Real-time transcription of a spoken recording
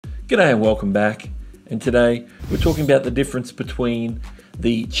G'day and welcome back. And today we're talking about the difference between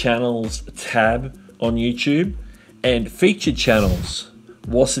the channels tab on YouTube and featured channels.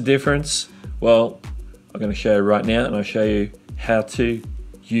 What's the difference? Well, I'm going to show you right now, and I'll show you how to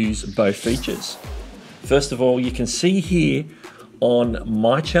use both features. First of all, you can see here on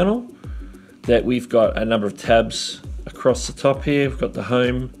my channel that we've got a number of tabs across the top here. We've got the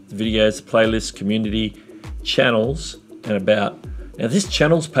home, videos, playlists, community, channels, and about. Now this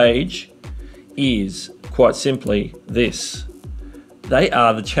channels page is quite simply this. They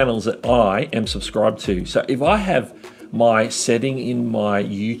are the channels that I am subscribed to. So if I have my setting in my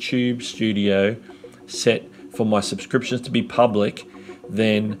YouTube studio set for my subscriptions to be public,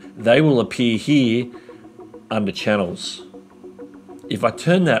 then they will appear here under channels. If I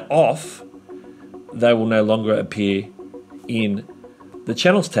turn that off, they will no longer appear in the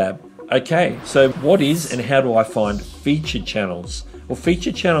channels tab. Okay, so what is and how do I find featured channels? Well,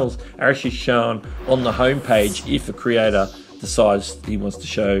 featured channels are actually shown on the home page if a creator decides he wants to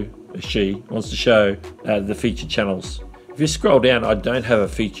show, or she wants to show the featured channels. If you scroll down, I don't have a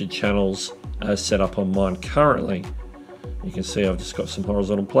featured channels set up on mine currently. You can see I've just got some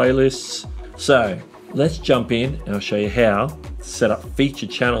horizontal playlists. So let's jump in and I'll show you how to set up featured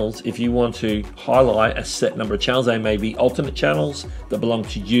channels. If you want to highlight a set number of channels, they may be alternate channels that belong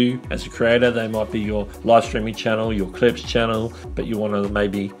to you as a creator. They might be your live streaming channel, your clips channel, but you want to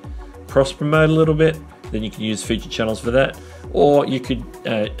maybe cross promote a little bit, then you can use featured channels for that. Or you could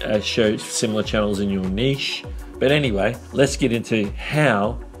show similar channels in your niche. But anyway, let's get into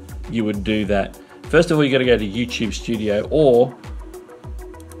how you would do that. First of all, you got to go to YouTube Studio, or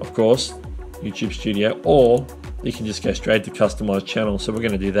of course YouTube Studio, or you can just go straight to customize channel. So we're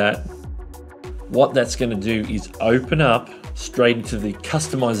going to do that. What that's going to do is open up straight into the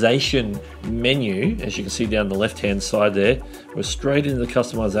customization menu. As you can see down the left hand side there, we're straight into the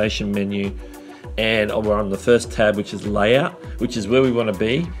customization menu, and we're on the first tab, which is layout, which is where we want to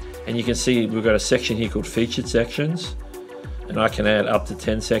be. And you can see we've got a section here called featured sections, and I can add up to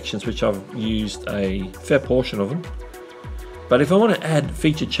 10 sections, which I've used a fair portion of them. But if I want to add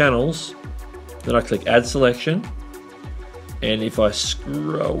featured channels, then I click add selection, and if I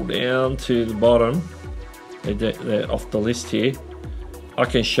scroll down to the bottom, they're off the list here, I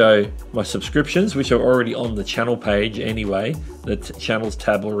can show my subscriptions, which are already on the channel page anyway. The channels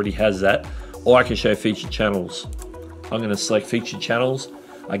tab already has that. Or I can show featured channels. I'm going to select featured channels.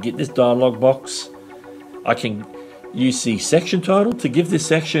 I get this dialog box. I can use the section title to give this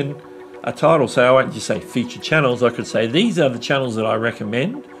section a title. So I won't just say featured channels. I could say these are the channels that I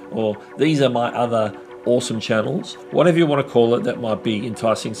recommend, or these are my other awesome channels. Whatever you want to call it, that might be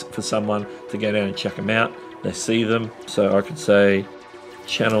enticing for someone to go down and check them out. They see them. So I could say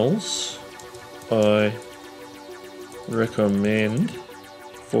channels I recommend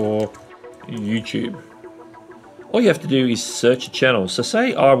for YouTube. All you have to do is search a channel. So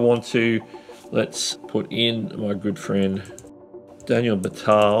say I want to, let's put in my good friend Daniel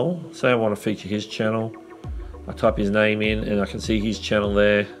Batal. Say I want to feature his channel. I type his name in and I can see his channel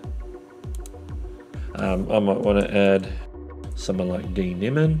there. I might want to add someone like D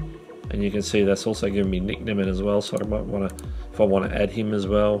Nimmin, and you can see that's also giving me Nick Nimmin as well. So I might want to, if I want to add him as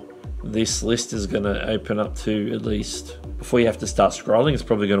well, this list is going to open up to at least, before you have to start scrolling, it's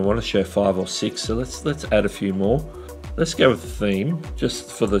probably going to want to show 5 or 6. So let's add a few more. Let's go with the theme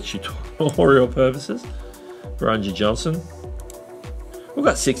just for the tutorial purposes. Ranger Johnson. We've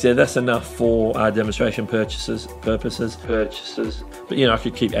got 6 there. That's enough for our demonstration purposes. But you know, I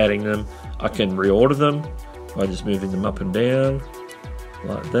could keep adding them. I can reorder them by just moving them up and down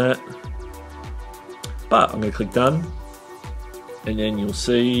like that. But I'm going to click done, and then you'll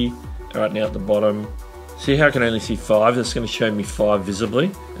see right now at the bottom. See how I can only see 5? That's going to show me 5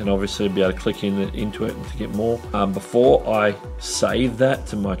 visibly, and obviously I'll be able to click into it to get more. Before I save that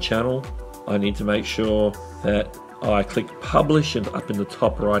to my channel, I need to make sure that I click publish and up in the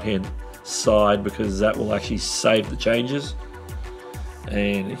top right hand side, because that will actually save the changes.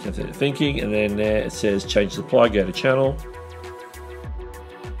 And you can see it thinking, and then there it says change supply, go to channel.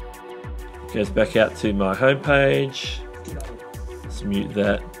 It goes back out to my home page. Let's mute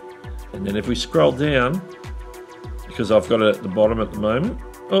that. And then if we scroll down, because I've got it at the bottom at the moment,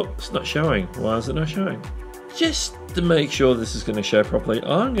 oh, it's not showing. Why is it not showing? Just to make sure this is going to show properly,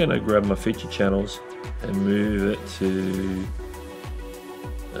 I'm going to grab my featured channels and move it to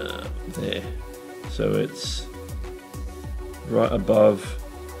there. So it's right above.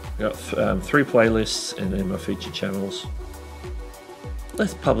 I've got 3 playlists and then my featured channels.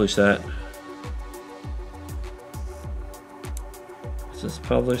 Let's publish that. Let's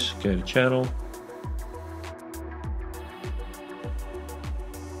publish, go to channel.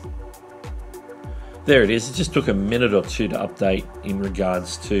 there it is. It just took a minute or two to update in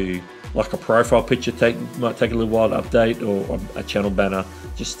regards to like a profile picture might take a little while to update, or a channel banner,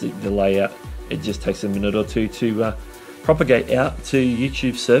 just the layout. It just takes a minute or two to propagate out to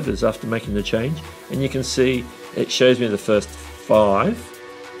YouTube servers after making the change. And you can see it shows me the first 5.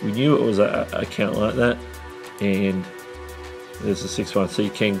 We knew it was an account like that, and there's the 6th one, so you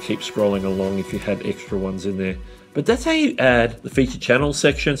can keep scrolling along if you had extra ones in there. But that's how you add the featured channels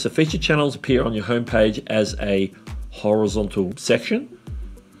section. So featured channels appear on your homepage as a horizontal section,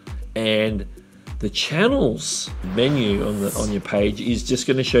 and the channels menu on your page is just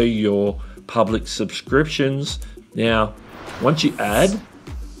going to show you your public subscriptions. Now, once you add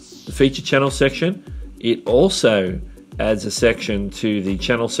the featured channel section, it also adds a section to the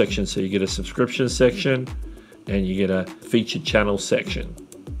channel section. So you get a subscription section and you get a featured channel section.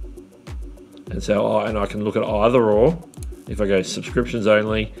 And so I can look at either or. If I go subscriptions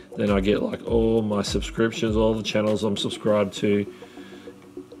only, then I get like all my subscriptions, all the channels I'm subscribed to,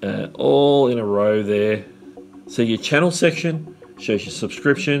 all in a row there. So your channel section shows your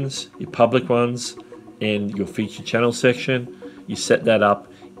subscriptions, your public ones, and your featured channel section. You set that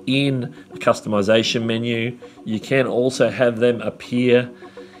up in the customization menu. You can also have them appear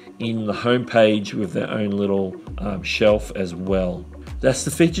in the home page with their own little shelf as well. That's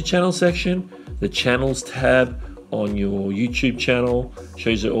the featured channel section. The channels tab on your YouTube channel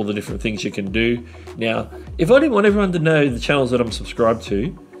shows you all the different things you can do. Now, if I didn't want everyone to know the channels that I'm subscribed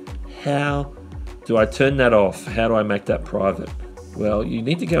to, how do I turn that off? How do I make that private? Well, you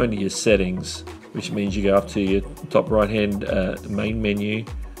need to go into your settings, which means you go up to your top right hand main menu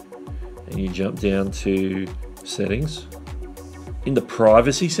and you jump down to settings. In the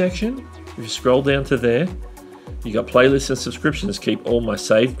privacy section, if you scroll down to there, you got playlists and subscriptions. Keep all my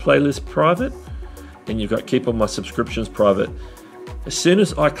saved playlists private, and you've got keep all my subscriptions private. As soon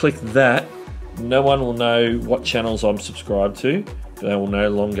as I click that, no one will know what channels I'm subscribed to. They will no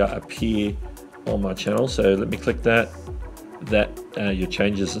longer appear on my channel. So let me click that. Your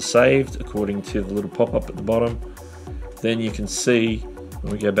changes are saved according to the little pop-up at the bottom. Then you can see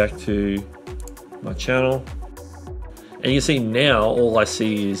when we go back to my channel, and you see now all I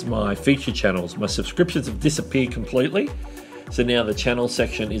see is my featured channels. My subscriptions have disappeared completely. So now the channel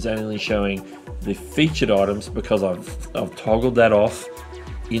section is only showing the featured items because I've toggled that off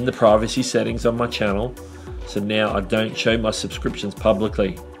in the privacy settings on my channel. So now I don't show my subscriptions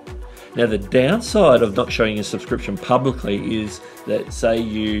publicly. Now the downside of not showing your subscription publicly is that say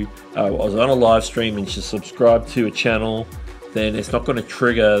you was on a live stream and you subscribe to a channel, then it's not going to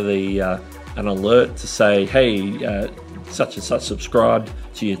trigger an alert to say, hey, such and such subscribed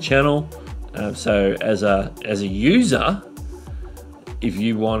to your channel. So as a user, if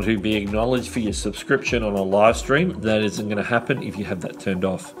you want to be acknowledged for your subscription on a live stream, that isn't going to happen if you have that turned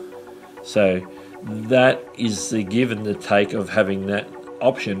off. So that is the give and the take of having that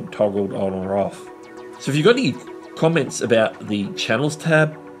option toggled on or off. So if you've got any comments about the channels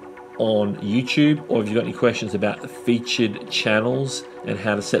tab on YouTube, or if you've got any questions about the featured channels and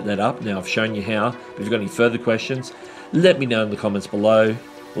how to set that up, now I've shown you how, but if you've got any further questions, let me know in the comments below.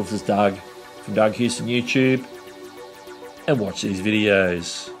 Well, this is Doug from Doug Hewson YouTube, and watch these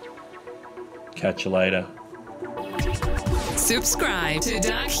videos. Catch you later. Subscribe to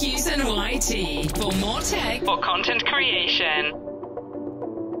Doug Hewson YT for more tech or content creation.